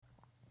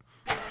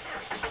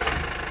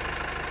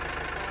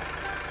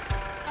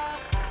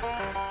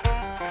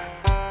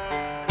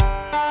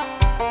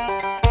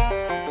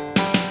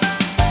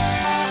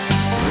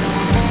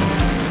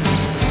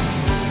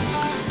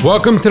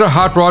Welcome to the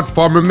Hot Rod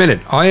Farmer Minute.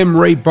 I am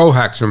Ray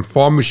Bohacs from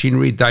Farm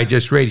Machinery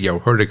Digest Radio,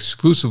 heard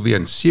exclusively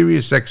on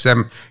Sirius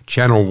XM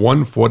Channel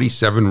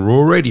 147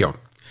 Rural Radio.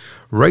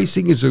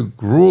 Racing is a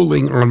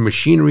grueling on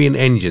machinery and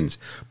engines,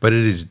 but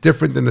it is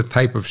different than the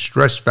type of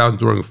stress found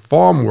during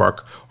farm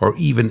work or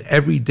even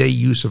everyday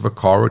use of a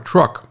car or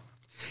truck.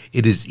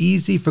 It is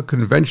easy for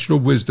conventional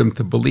wisdom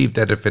to believe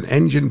that if an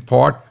engine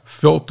part,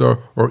 filter,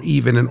 or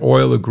even an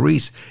oil or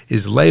grease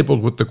is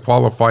labeled with the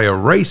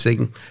qualifier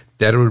racing,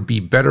 that it would be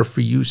better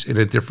for use in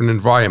a different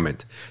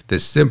environment. The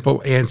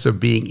simple answer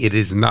being it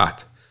is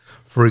not.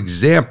 For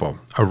example,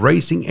 a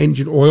racing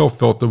engine oil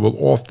filter will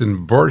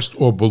often burst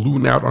or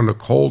balloon out on a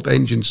cold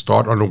engine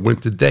start on a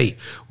winter day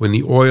when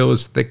the oil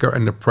is thicker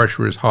and the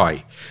pressure is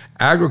high.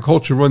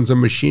 Agriculture runs on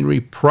machinery,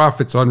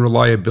 profits on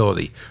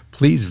reliability.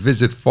 Please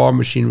visit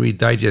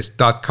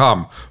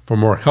farmmachinerydigest.com for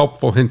more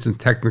helpful hints and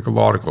technical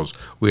articles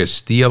where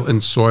steel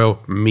and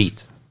soil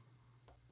meet.